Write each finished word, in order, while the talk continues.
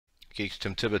Geeks,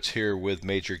 Tim Tibbetts here with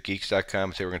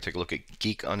MajorGeeks.com. Today we're going to take a look at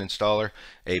Geek Uninstaller,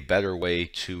 a better way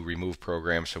to remove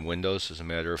programs from Windows. As a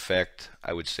matter of fact,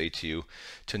 I would say to you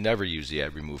to never use the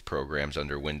add remove programs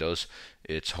under Windows.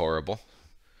 It's horrible.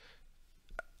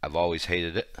 I've always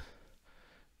hated it.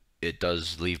 It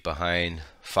does leave behind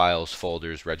files,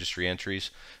 folders, registry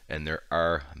entries, and there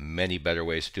are many better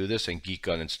ways to do this, and Geek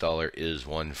Uninstaller is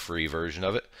one free version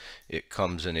of it. It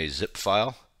comes in a zip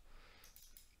file.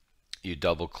 You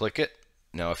double click it.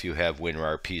 Now if you have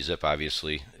WinRAR PZip,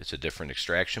 obviously it's a different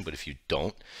extraction, but if you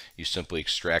don't, you simply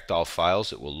extract all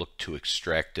files. It will look to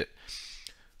extract it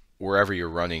wherever you're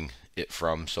running it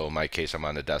from. So in my case, I'm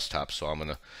on the desktop, so I'm going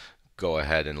to go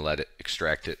ahead and let it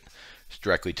extract it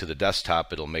directly to the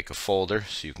desktop. It'll make a folder,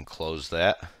 so you can close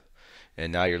that.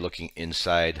 And now you're looking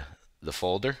inside the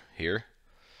folder here.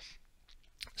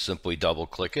 Simply double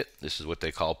click it. This is what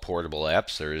they call portable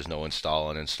apps. There is no install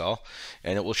and uninstall,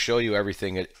 and it will show you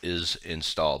everything it is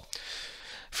installed.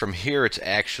 From here it's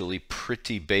actually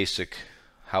pretty basic.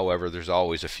 However, there's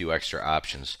always a few extra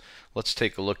options. Let's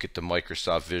take a look at the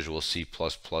Microsoft Visual C++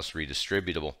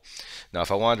 redistributable. Now if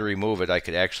I wanted to remove it, I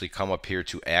could actually come up here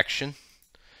to Action,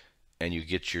 and you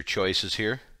get your choices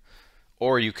here,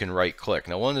 or you can right click.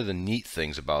 Now one of the neat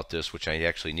things about this, which I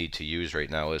actually need to use right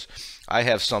now, is I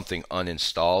have something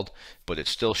uninstalled, but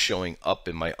it's still showing up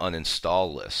in my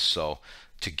uninstall list. So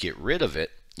to get rid of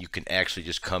it, you can actually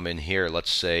just come in here.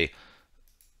 Let's say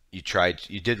you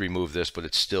did remove this, but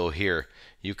it's still here.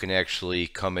 You can actually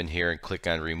come in here and click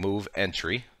on Remove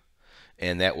Entry,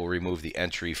 and that will remove the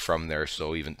entry from there.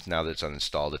 So even now that it's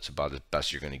uninstalled, it's about the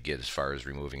best you're going to get as far as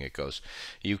removing it goes.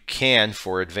 You can,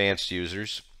 for advanced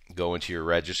users, go into your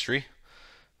registry.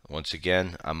 Once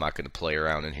again, I'm not going to play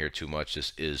around in here too much.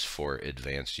 This is for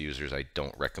advanced users. I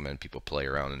don't recommend people play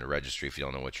around in the registry if you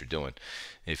don't know what you're doing.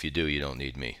 If you do, you don't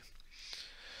need me.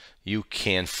 You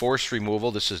can force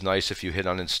removal. This is nice if you hit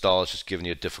uninstall. It's just giving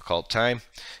you a difficult time.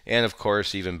 And of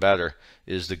course, even better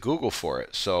is the Google for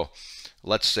it. So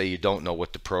let's say you don't know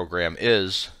what the program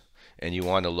is and you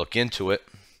want to look into it.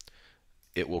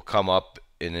 It will come up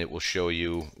and it will show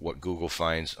you what Google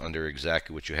finds under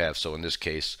exactly what you have. So in this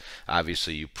case,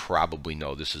 obviously you probably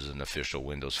know this is an official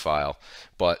Windows file,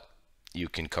 but you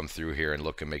can come through here and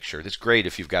look and make sure. It's great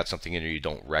if you've got something in here you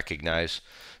don't recognize.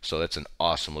 So that's an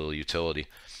awesome little utility.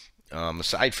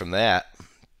 Aside from that,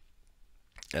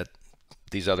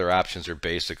 these other options are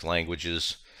basic.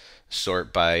 Languages,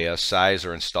 sort by size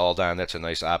or installed on. That's a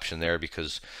nice option there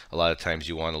because a lot of times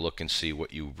you want to look and see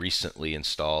what you recently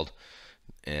installed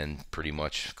and pretty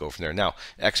much go from there. Now,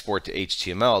 export to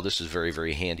HTML, this is a very,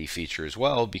 very handy feature as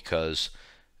well, because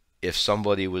if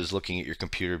somebody was looking at your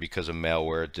computer because of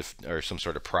malware or some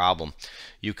sort of problem,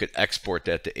 you could export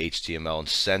that to HTML and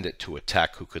send it to a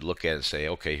tech who could look at it and say,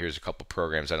 okay, here's a couple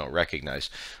programs I don't recognize.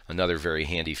 Another very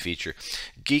handy feature.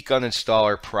 Geek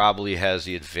Uninstaller probably has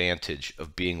the advantage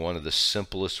of being one of the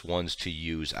simplest ones to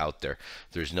use out there.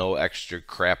 There's no extra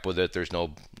crap with it. There's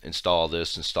no install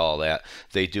this, install that.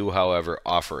 They do, however,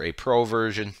 offer a pro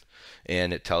version,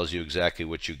 and it tells you exactly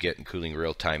what you get, including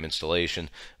real-time installation,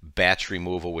 batch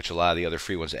removal, which a lot of the other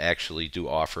free ones actually do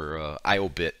offer.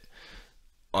 IOBit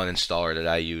uninstaller that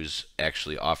I use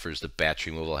actually offers the batch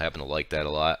removal. I happen to like that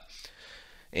a lot.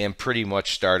 And pretty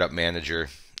much Startup Manager,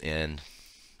 and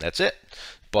that's it.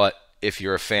 But if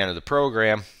you're a fan of the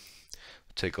program,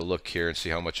 take a look here and see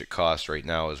how much it costs right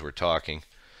now as we're talking.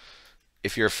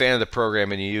 If you're a fan of the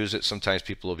program and you use it, sometimes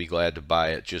people will be glad to buy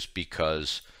it just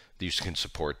because you can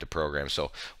support the program.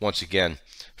 So once again,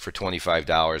 for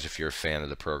 $25, if you're a fan of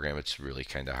the program, it's really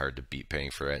kind of hard to beat paying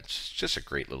for it. It's just a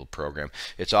great little program.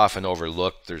 It's often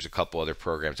overlooked. There's a couple other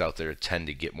programs out there that tend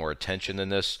to get more attention than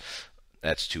this.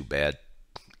 That's too bad,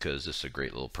 because this is a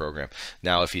great little program.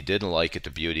 Now, if you didn't like it,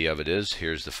 the beauty of it is,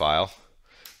 here's the file.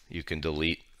 You can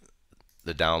delete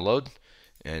the download,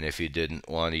 and if you didn't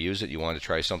want to use it, you want to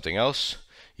try something else,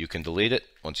 you can delete it.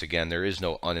 Once again, there is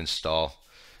no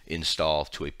install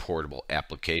to a portable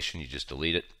application. You just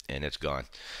delete it and it's gone.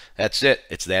 That's it.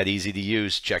 It's that easy to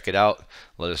use. Check it out.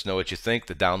 Let us know what you think.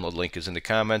 The download link is in the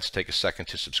comments. Take a second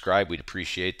to subscribe. We'd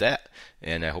appreciate that,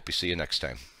 and I hope we see you next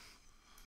time.